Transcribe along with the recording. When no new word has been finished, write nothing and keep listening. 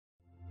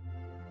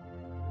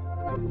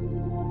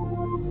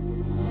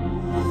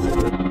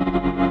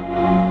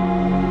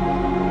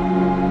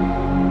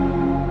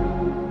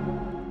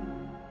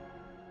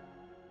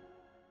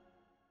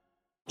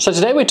So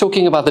today we're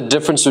talking about the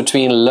difference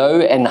between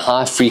low and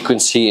high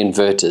frequency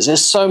inverters.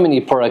 There's so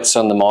many products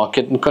on the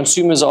market and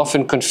consumers are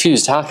often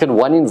confused. How can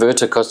one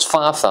inverter cost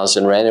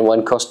 5,000 Rand and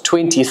one cost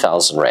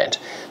 20,000 Rand?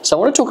 So I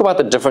want to talk about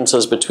the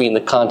differences between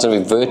the kinds of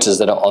inverters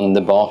that are on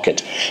the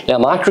market. Now,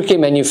 Microcare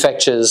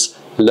manufactures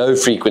low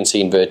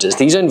frequency inverters.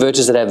 These are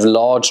inverters that have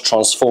large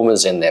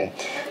transformers in them.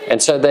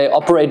 And so they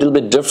operate a little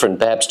bit different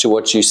perhaps to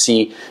what you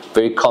see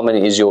very common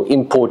is your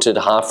imported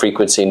high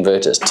frequency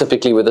inverters,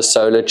 typically with a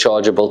solar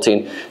charger built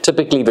in,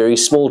 typically very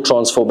small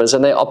transformers,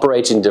 and they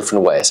operate in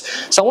different ways.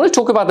 So I want to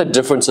talk about the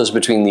differences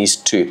between these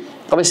two.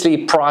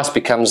 Obviously, price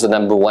becomes the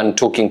number one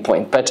talking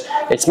point, but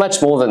it's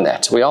much more than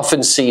that. We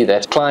often see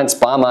that clients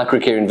buy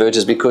Microcare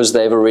inverters because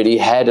they've already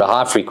had a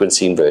high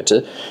frequency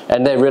inverter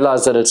and they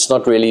realize that it's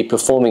not really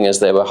performing as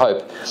they were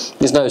hoped.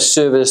 There's no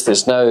service,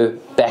 there's no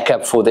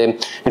backup for them.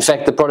 In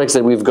fact, the products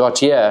that we've got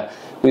here,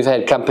 we've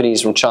had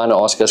companies from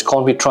China ask us,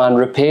 can't we try and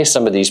repair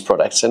some of these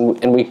products?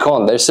 And we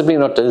can't. They're simply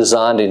not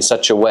designed in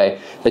such a way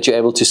that you're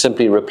able to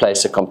simply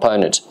replace a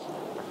component.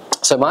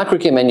 So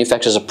Microcare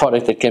manufactures a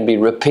product that can be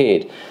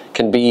repaired,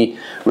 can be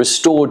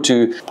restored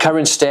to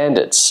current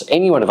standards,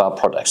 any one of our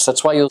products.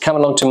 That's why you'll come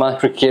along to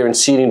Microcare and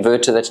see an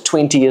inverter that's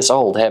 20 years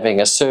old having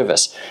a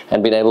service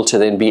and been able to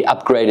then be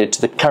upgraded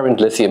to the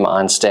current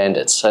lithium-ion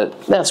standards. So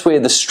that's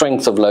where the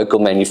strength of local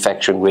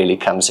manufacturing really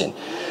comes in.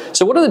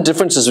 So what are the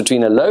differences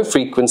between a low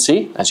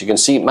frequency, as you can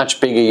see,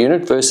 much bigger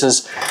unit,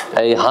 versus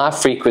a high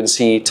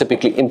frequency,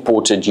 typically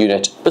imported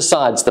unit,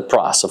 besides the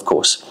price, of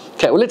course?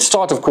 Okay, well, let's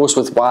start, of course,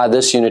 with why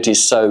this unit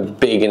is so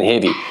big and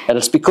heavy. And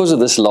it's because of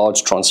this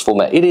large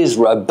transformer. It is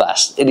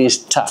robust. It is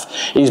tough.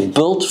 It is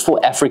built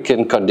for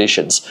African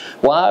conditions.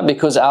 Why?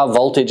 Because our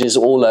voltage is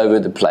all over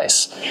the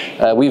place.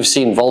 We've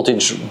seen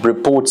voltage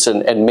reports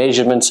and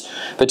measurements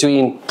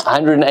between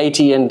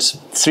 180 and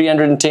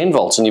 310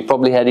 volts, and you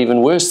probably had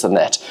even worse than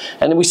that.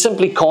 And we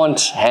simply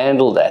can't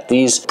handle that.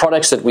 These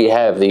products that we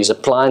have, these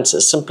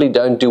appliances, simply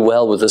don't do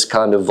well with this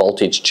kind of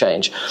voltage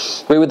change.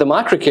 Where with the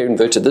Microcare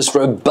inverter, this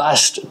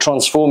robust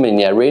transformer in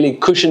here really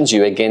cushions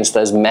you against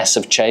those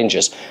massive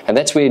changes. And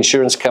that's where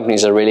insurance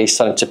companies are really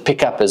starting to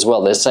pick up as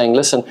well. They're saying,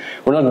 listen,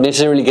 we're not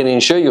necessarily going to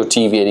insure your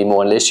TV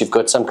anymore unless you've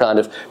got some kind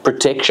of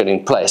protection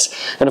in place.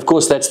 And of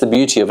course, that's the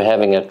beauty of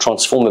having a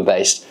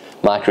transformer-based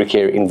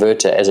Microcare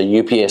inverter as a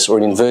UPS or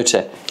an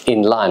inverter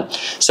in line.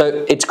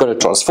 So it's got a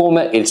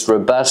transformer, it's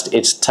robust,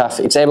 it's tough,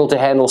 it's able to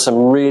handle some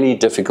really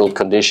difficult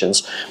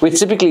conditions. Where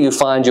typically you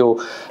find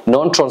your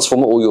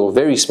non-transformer or your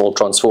very small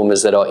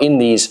transformers that are in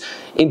these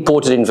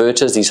imported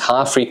inverters, these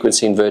high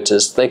frequency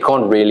inverters, they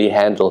can't really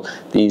handle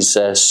these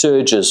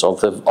surges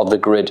of the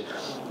grid.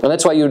 And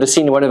that's why you would have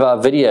seen in one of our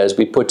videos,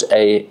 we put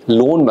a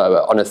lawnmower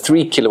on a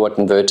 3 kilowatt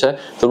inverter.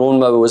 The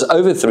lawnmower was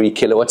over 3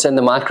 kilowatts and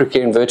the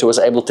Microcare inverter was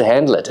able to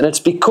handle it. And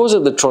it's because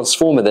of the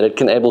transformer that it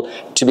can able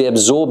to be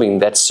absorbing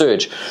that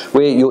surge,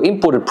 where your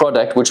imported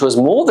product, which was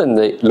more than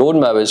the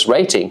lawnmower's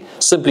rating,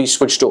 simply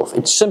switched off.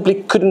 It simply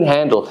couldn't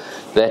handle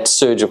that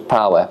surge of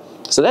power.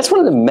 So that's one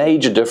of the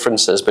major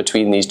differences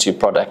between these two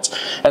products.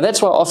 And that's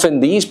why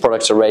often these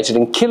products are rated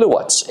in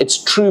kilowatts. It's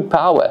true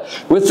power.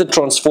 With the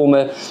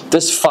transformer,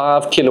 this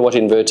 5 kilowatt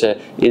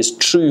inverter is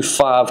true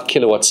 5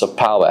 kilowatts of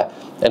power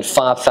and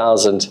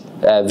 5,000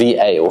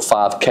 VA or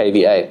 5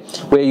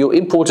 kVA. Where your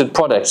imported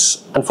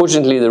products,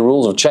 unfortunately the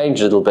rules have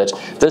changed a little bit.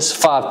 This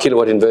 5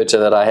 kilowatt inverter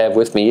that I have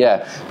with me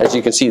here, as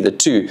you can see, the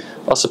two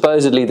are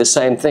supposedly the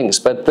same things,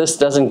 but this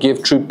doesn't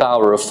give true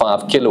power of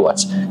 5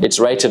 kilowatts. It's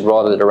rated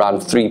rather at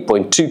around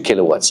 3.2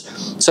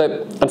 kilowatts.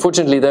 So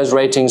unfortunately those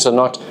ratings are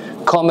not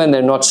common,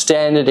 they're not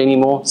standard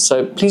anymore.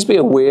 So please be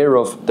aware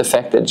of the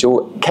fact that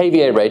your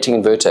kVA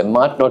rating inverter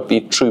might not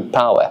be true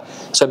power.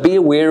 So be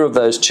aware of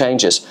those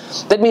changes.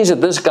 That means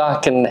that this guy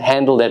can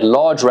handle that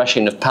large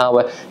rushing of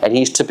power, and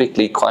he's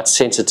typically quite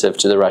sensitive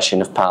to the rushing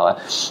of power.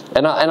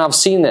 And I've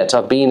seen that.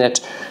 I've been at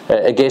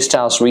a guest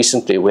house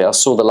recently where I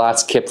saw the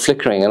lights kept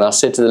flickering, and I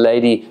said to the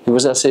lady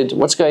I said,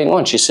 what's going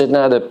on? She said,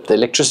 no, the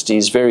electricity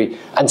is very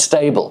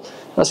unstable.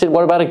 I said,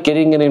 what about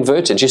getting an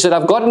inverter? And she said,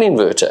 I've got an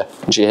inverter.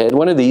 And she had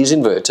one of these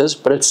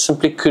inverters, but it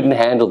simply couldn't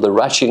handle the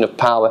rushing of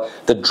power,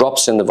 the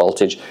drops in the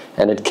voltage,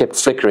 and it kept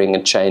flickering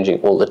and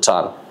changing all the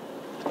time.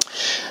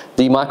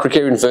 The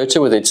Microcare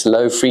inverter with its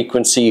low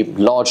frequency,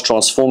 large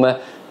transformer,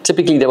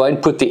 typically they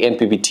won't put the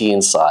MPPT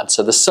inside.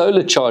 So the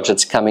solar charge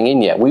that's coming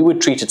in here, we would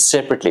treat it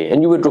separately.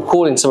 And you would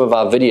recall in some of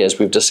our videos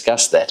we've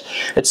discussed that.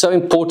 It's so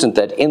important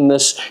that in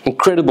this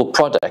incredible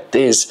product,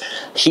 there's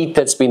heat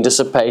that's been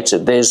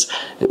dissipated, there's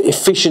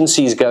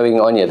efficiencies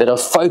going on here that are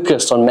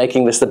focused on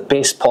making this the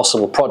best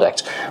possible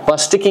product. By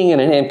sticking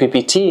in an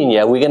MPPT in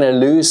here, we're going to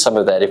lose some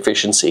of that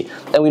efficiency.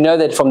 And we know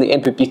that from the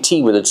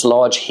MPPT with its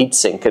large heat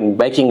sink and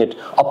making it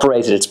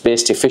operate at its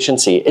best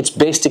efficiency, it's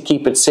best to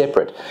keep it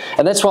separate.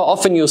 And that's why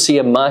often you'll see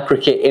a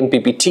Microcare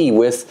MPPT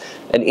with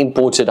an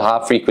imported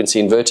high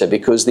frequency inverter,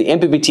 because the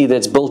MPPT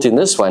that's built in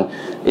this one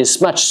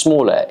is much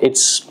smaller.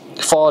 It's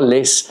far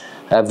less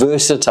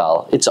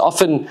versatile. It's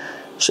often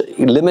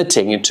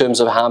limiting in terms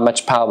of how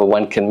much power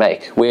one can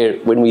make, where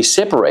when we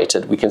separate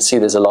it, we can see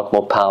there's a lot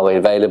more power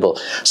available.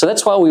 So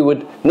that's why we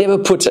would never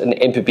put an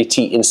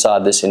MPPT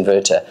inside this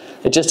inverter.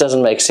 It just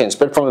doesn't make sense.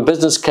 But from a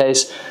business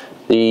case,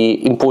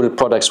 the imported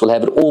products will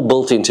have it all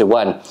built into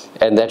one,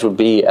 and that would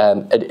be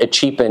a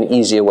cheaper and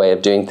easier way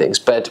of doing things.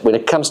 But when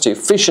it comes to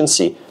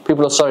efficiency,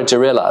 people are starting to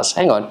realize,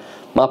 hang on,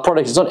 my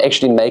product is not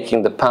actually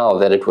making the power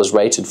that it was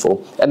rated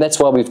for, and that's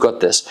why we've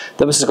got this.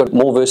 This has got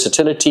more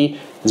versatility,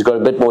 it's got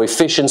a bit more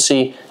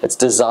efficiency, it's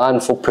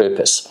designed for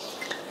purpose.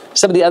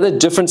 Some of the other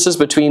differences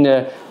between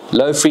a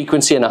low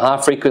frequency and a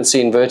high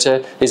frequency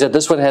inverter is that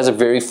this one has a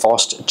very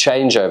fast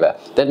changeover.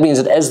 That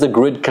means that as the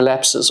grid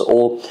collapses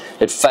or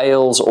it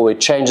fails or it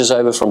changes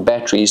over from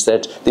batteries,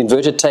 that the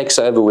inverter takes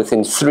over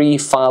within 3,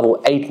 5 or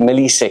 8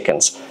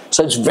 milliseconds.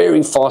 So it's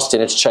very fast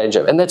in its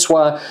changeover, and that's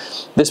why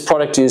this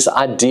product is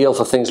ideal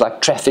for things like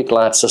traffic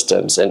light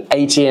systems and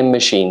ATM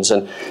machines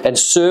and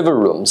server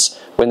rooms.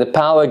 When the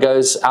power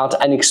goes out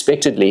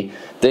unexpectedly,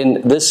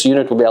 then this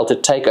unit will be able to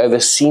take over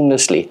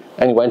seamlessly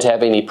and you won't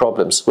have any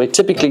problems. Where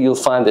typically you'll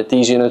find that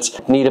these units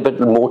need a bit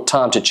more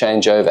time to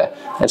change over,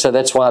 and so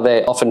that's why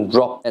they often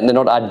drop and they're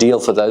not ideal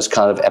for those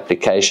kind of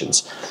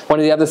applications. One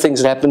of the other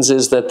things that happens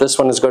is that this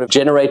one has got a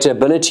generator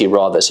ability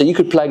rather, so you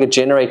could plug a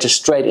generator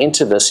straight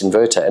into this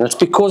inverter, and it's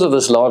because of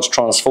this large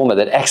transformer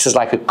that acts as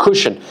like a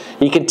cushion.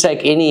 You can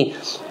take any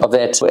of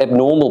that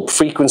abnormal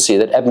frequency,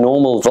 that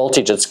abnormal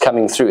voltage that's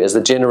coming through as the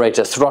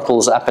generator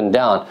throttles up and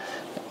down,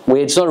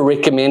 where it's not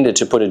recommended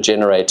to put a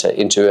generator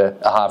into a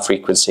high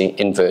frequency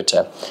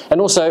inverter.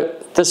 And also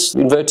this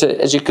inverter,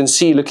 as you can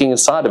see looking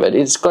inside of it,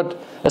 it's got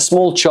a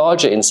small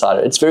charger inside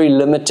it. It's very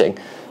limiting.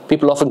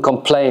 People often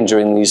complain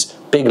during these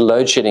big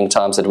load shedding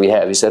times that we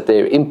have, is that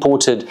their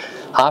imported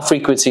high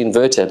frequency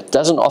inverter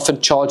doesn't often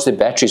charge their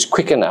batteries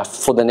quick enough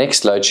for the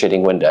next load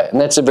shedding window.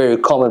 And that's a very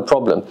common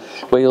problem,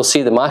 where you'll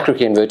see the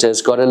Microcare inverter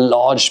has got a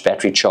large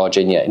battery charge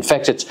in here. In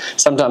fact, it's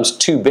sometimes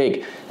too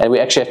big and we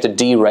actually have to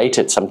derate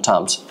it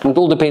sometimes. And it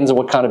all depends on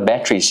what kind of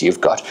batteries you've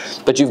got.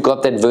 But you've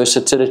got that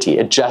versatility,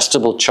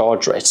 adjustable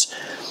charge rates.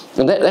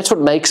 And that's what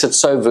makes it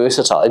so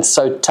versatile and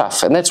so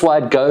tough, and that's why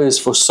it goes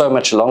for so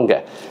much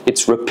longer.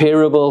 It's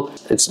repairable,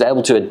 it's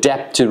able to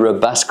adapt to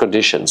robust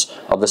conditions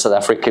of the South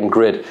African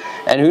grid,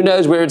 and who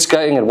knows where it's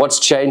going and what's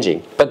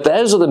changing. But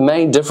those are the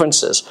main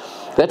differences.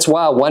 That's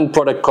why one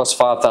product costs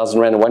 5,000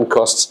 Rand and one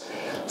costs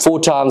 4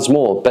 times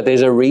more, but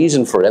there's a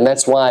reason for it, and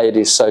that's why it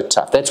is so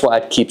tough. That's why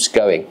it keeps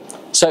going.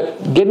 So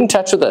get in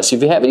touch with us.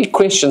 If you have any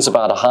questions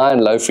about high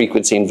and low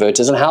frequency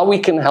inverters and how we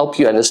can help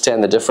you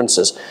understand the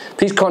differences,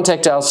 please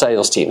contact our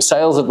sales team,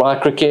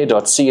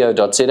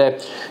 sales@microcare.co.za.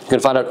 You can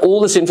find out all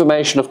this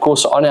information, of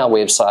course, on our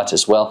website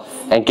as well,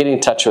 and get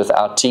in touch with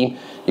our team.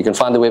 You can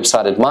find the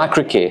website at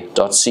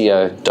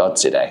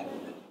microcare.co.za.